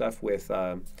they're doing stuff with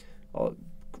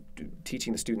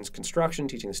teaching the students construction,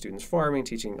 teaching the students farming,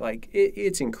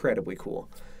 it's incredibly cool.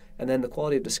 And then the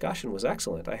quality of discussion was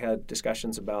excellent. I had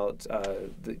discussions about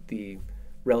the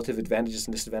relative advantages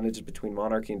and disadvantages between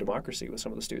monarchy and democracy with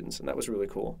some of the students, and that was really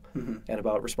cool. Mm-hmm. And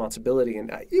about responsibility,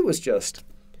 and it was just,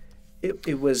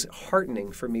 it was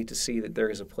heartening for me to see that there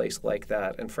is a place like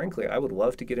that. And frankly, I would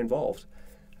love to get involved.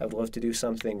 I would love to do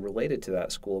something related to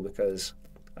that school because,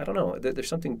 I don't know, there's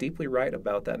something deeply right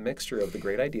about that mixture of the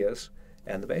great ideas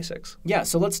and the basics. Yeah,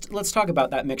 so let's talk about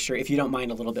that mixture, if you don't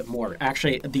mind, a little bit more.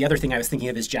 Actually, the other thing I was thinking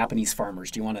of is Japanese farmers.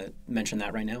 Do you want to mention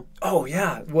that right now? Oh,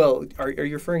 yeah. Well, are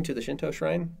you referring to the Shinto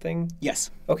shrine thing?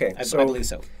 Yes. Okay. I believe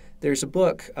so. There's a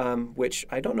book, which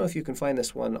I don't know if you can find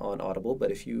this one on Audible, but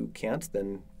if you can't,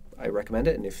 then I recommend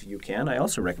it. And if you can, I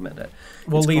also recommend it.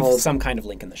 We'll leave some kind of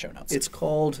link in the show notes. It's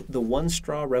called The One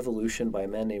Straw Revolution by a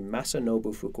man named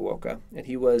Masanobu Fukuoka. And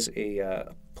he was a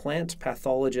plant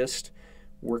pathologist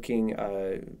working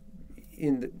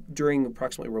during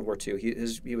approximately World War II.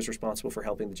 He was responsible for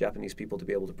helping the Japanese people to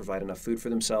be able to provide enough food for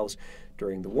themselves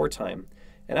during the wartime.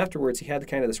 And afterwards, he had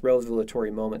kind of this revelatory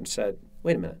moment and said,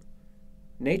 wait a minute,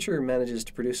 nature manages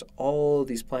to produce all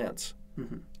these plants,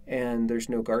 and there's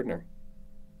no gardener,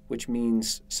 which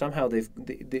means somehow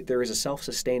there is a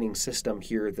self-sustaining system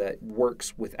here that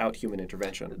works without human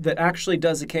intervention. That actually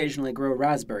does occasionally grow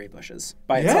raspberry bushes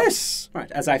by itself. Yes!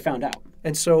 Right, as I found out.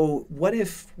 And so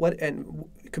and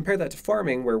compare that to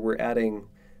farming, where we're adding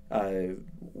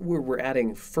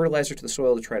fertilizer to the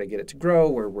soil to try to get it to grow,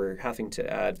 where we're having to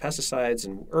add pesticides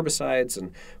and herbicides,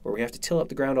 and where we have to till up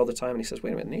the ground all the time. And he says,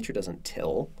 wait a minute, nature doesn't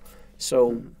till.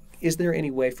 So is there any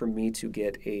way for me to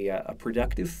get a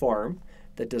productive farm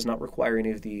that does not require any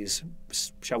of these,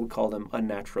 shall we call them,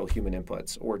 unnatural human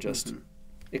inputs or just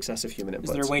excessive human inputs?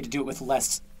 Is there a way to do it with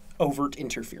less overt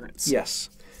interference? Yes.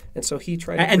 And so he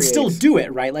tried to and still do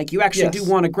it, right? Like you actually do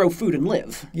want to grow food and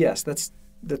live. Yes, that's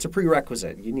a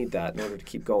prerequisite. You need that in order to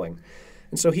keep going.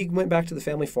 And so he went back to the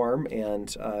family farm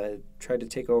and tried to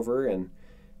take over and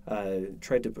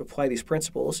tried to apply these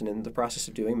principles, and in the process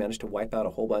of doing, managed to wipe out a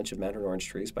whole bunch of mandarin orange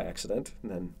trees by accident,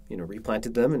 and then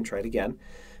replanted them and tried again.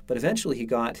 But eventually he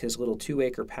got his little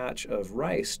 2-acre patch of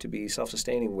rice to be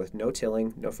self-sustaining with no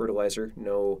tilling, no fertilizer,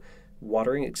 no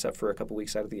watering except for a couple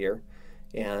weeks out of the year.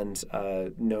 and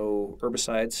no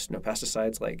herbicides, no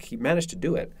pesticides. Like, he managed to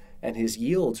do it, and his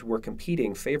yields were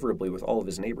competing favorably with all of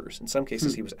his neighbors. In some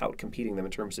cases, he was out-competing them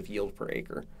in terms of yield per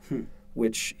acre,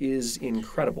 which is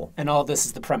incredible. And all this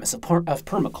is the premise of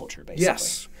permaculture, basically.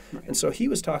 Yes. Right. And so he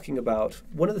was talking about,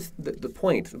 one of the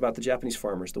point about the Japanese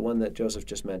farmers, the one that Joseph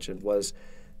just mentioned, was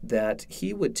that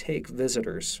he would take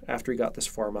visitors, after he got this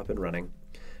farm up and running,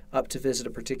 up to visit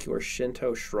a particular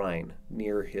Shinto shrine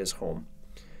near his home.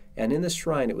 And in this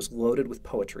shrine, it was loaded with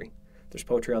poetry. There's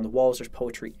poetry on the walls, there's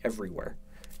poetry everywhere.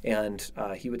 And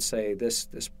he would say this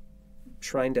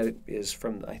shrine that is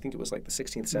from, I think it was like the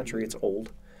 16th century, it's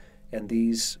old. And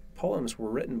these poems were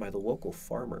written by the local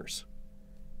farmers,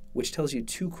 which tells you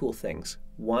two cool things.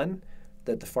 One,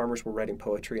 that the farmers were writing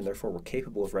poetry and therefore were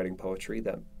capable of writing poetry.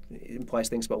 That implies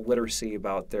things about literacy,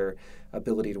 about their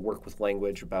ability to work with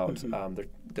language, about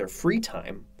their free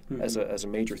time as a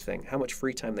major thing, how much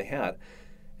free time they had.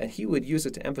 And he would use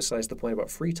it to emphasize the point about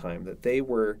free time, that they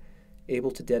were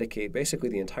able to dedicate basically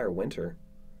the entire winter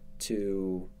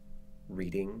to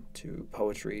reading, to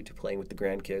poetry, to playing with the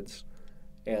grandkids.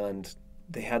 And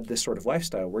they had this sort of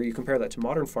lifestyle where you compare that to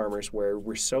modern farmers, where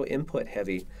we're so input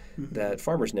heavy that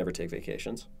farmers never take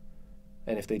vacations.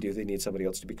 And if they do, they need somebody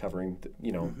else to be covering,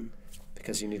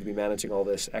 because you need to be managing all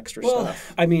this extra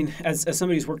stuff. I mean, as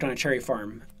somebody who's worked on a cherry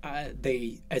farm,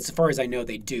 they, as far as I know,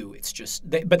 they do. It's just,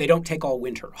 but they don't take all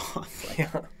winter off.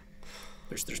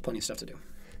 There's plenty of stuff to do.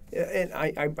 Yeah, and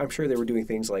I'm sure they were doing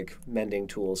things like mending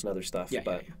tools and other stuff. I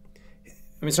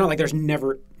mean, it's not like there's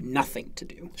never nothing to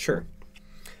do. Sure.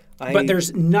 But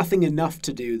there's nothing enough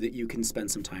to do that you can spend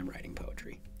some time writing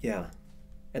poetry. Yeah.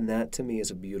 And that, to me,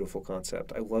 is a beautiful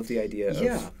concept. I love the idea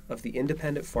of the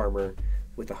independent farmer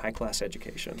with a high-class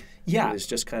education. Yeah. Who is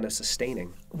just kind of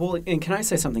sustaining. Well, and can I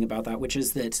say something about that, which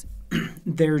is that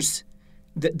there's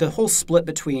the whole split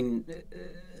between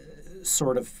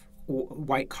sort of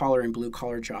white-collar and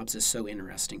blue-collar jobs is so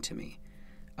interesting to me.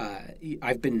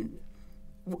 I've been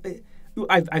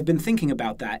thinking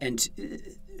about that, and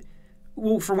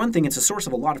well, for one thing, it's a source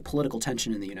of a lot of political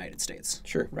tension in the United States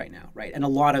right now, right? And a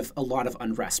lot of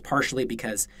unrest, partially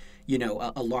because,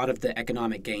 a lot of the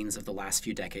economic gains of the last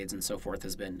few decades and so forth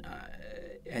has been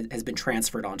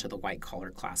transferred onto the white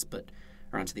collar class,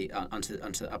 or onto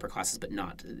the upper classes, but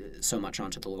not so much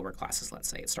onto the lower classes. Let's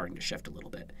say it's starting to shift a little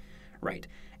bit, right?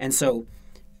 And so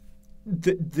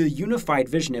the unified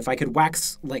vision, if I could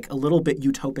wax like a little bit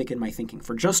utopic in my thinking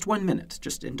for just 1 minute,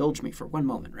 just indulge me for one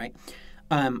moment, right?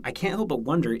 I can't help but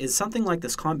wonder, is something like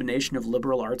this combination of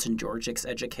liberal arts and Georgics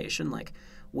education, like,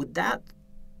 would that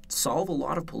solve a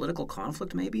lot of political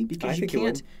conflict maybe? Because you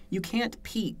can't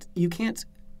pit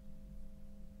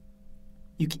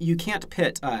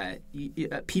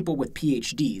people with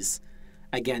PhDs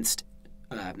against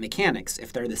mechanics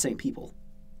if they're the same people.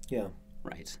 Yeah.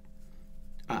 Right.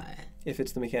 If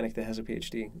it's the mechanic that has a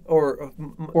PhD, or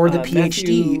the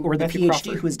PhD, or the Matthew PhD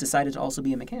Crawford, who has decided to also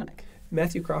be a mechanic.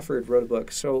 Matthew Crawford wrote a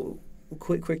book. So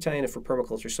quick tie-in for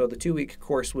permaculture. So the 2-week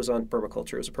course was on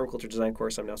permaculture. It was a permaculture design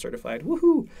course. I'm now certified.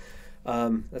 Woohoo!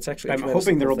 That's actually. I'm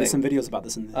hoping there will be some videos about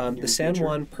this in the San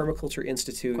Juan Permaculture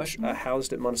Institute,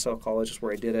 housed at Monticello College, is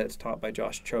where I did it. Taught by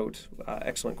Josh Choate.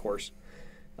 Excellent course.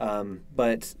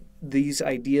 But these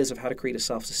ideas of how to create a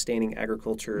self-sustaining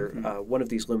agriculture, one of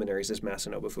these luminaries is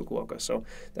Masanobu Fukuoka. So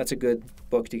that's a good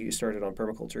book to get you started on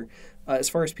permaculture. As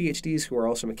far as PhDs who are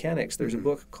also mechanics, there's a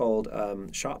book called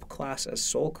Shop Class as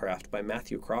Soulcraft by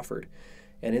Matthew Crawford.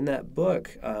 And in that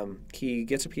book, he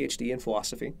gets a PhD in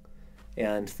philosophy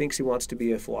and thinks he wants to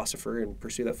be a philosopher and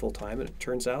pursue that full-time. And it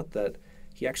turns out that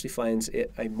he actually finds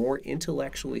it a more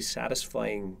intellectually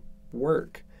satisfying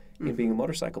work in being a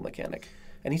motorcycle mechanic.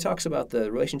 And he talks about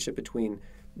the relationship between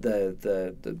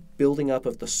the building up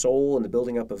of the soul and the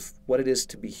building up of what it is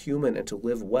to be human and to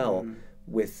live well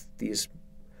with these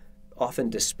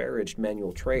often disparaged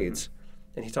manual trades.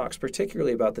 And he talks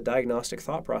particularly about the diagnostic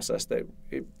thought process that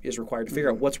is required to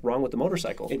figure out what's wrong with the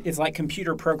motorcycle. It's like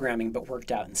computer programming, but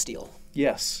worked out in steel.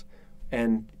 Yes.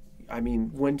 And, I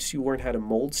mean, once you learn how to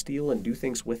mold steel and do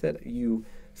things with it, you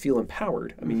feel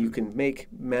empowered. I mean, you can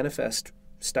manifest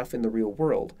stuff in the real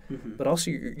world, but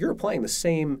also you're applying the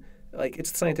same, like,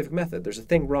 it's the scientific method. There's a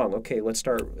thing wrong. Okay, let's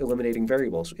start eliminating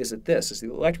variables. Is it this? Is it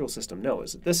the electrical system? No.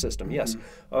 Is it this system? Yes.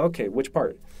 Okay, which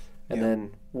part? And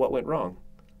then what went wrong?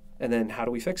 And then how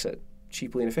do we fix it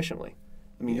cheaply and efficiently?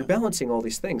 I mean, you're balancing all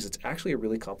these things. It's actually a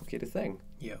really complicated thing.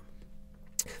 Yeah.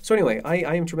 So anyway,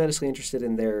 I am tremendously interested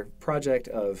in their project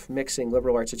of mixing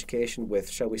liberal arts education with,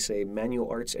 shall we say, manual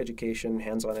arts education,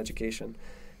 hands-on education.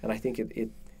 And I think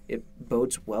it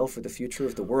bodes well for the future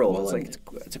of the world. Well,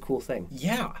 it's a cool thing.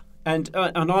 Yeah. And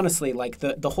honestly, like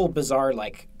the whole bizarre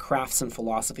like crafts and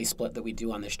philosophy split that we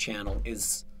do on this channel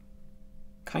is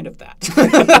kind of that.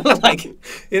 Like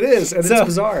it is, and it's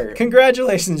bizarre.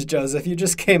 Congratulations, Joseph! You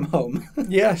just came home.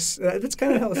 Yes, that's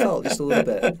kind of how it felt, just a little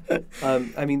bit.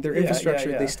 I mean, their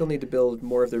infrastructure, they still need to build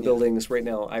more of their buildings. Right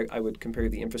now, I would compare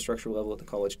the infrastructure level at the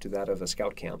college to that of a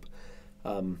scout camp.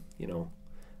 You know,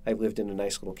 I lived in a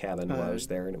nice little cabin while I was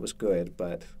there, and it was good,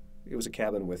 but it was a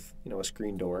cabin with, you know, a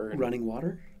screen door. And, running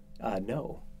water?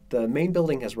 No. The main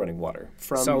building has running water.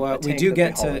 So we do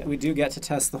get to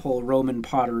test the whole Roman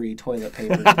pottery toilet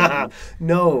paper.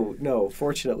 No.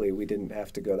 Fortunately, we didn't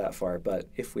have to go that far. But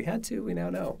if we had to, we now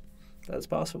know that's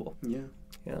possible.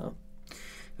 Yeah.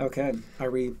 Okay.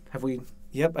 Have we?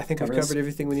 Yep. I think we've covered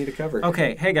everything we need to cover.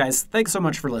 Okay. Hey guys, thanks so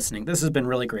much for listening. This has been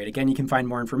really great. Again, you can find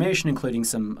more information, including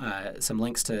some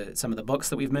links to some of the books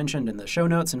that we've mentioned in the show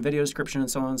notes and video description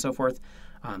and so on and so forth.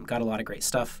 Got a lot of great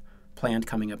stuff planned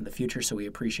coming up in the future, so we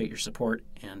appreciate your support.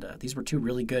 And these were two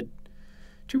really good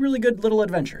little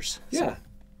adventures. Yeah. So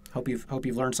hope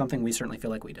you've learned something. We certainly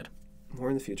feel like we did. More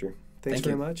in the future. Thanks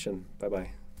very much, and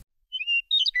bye-bye.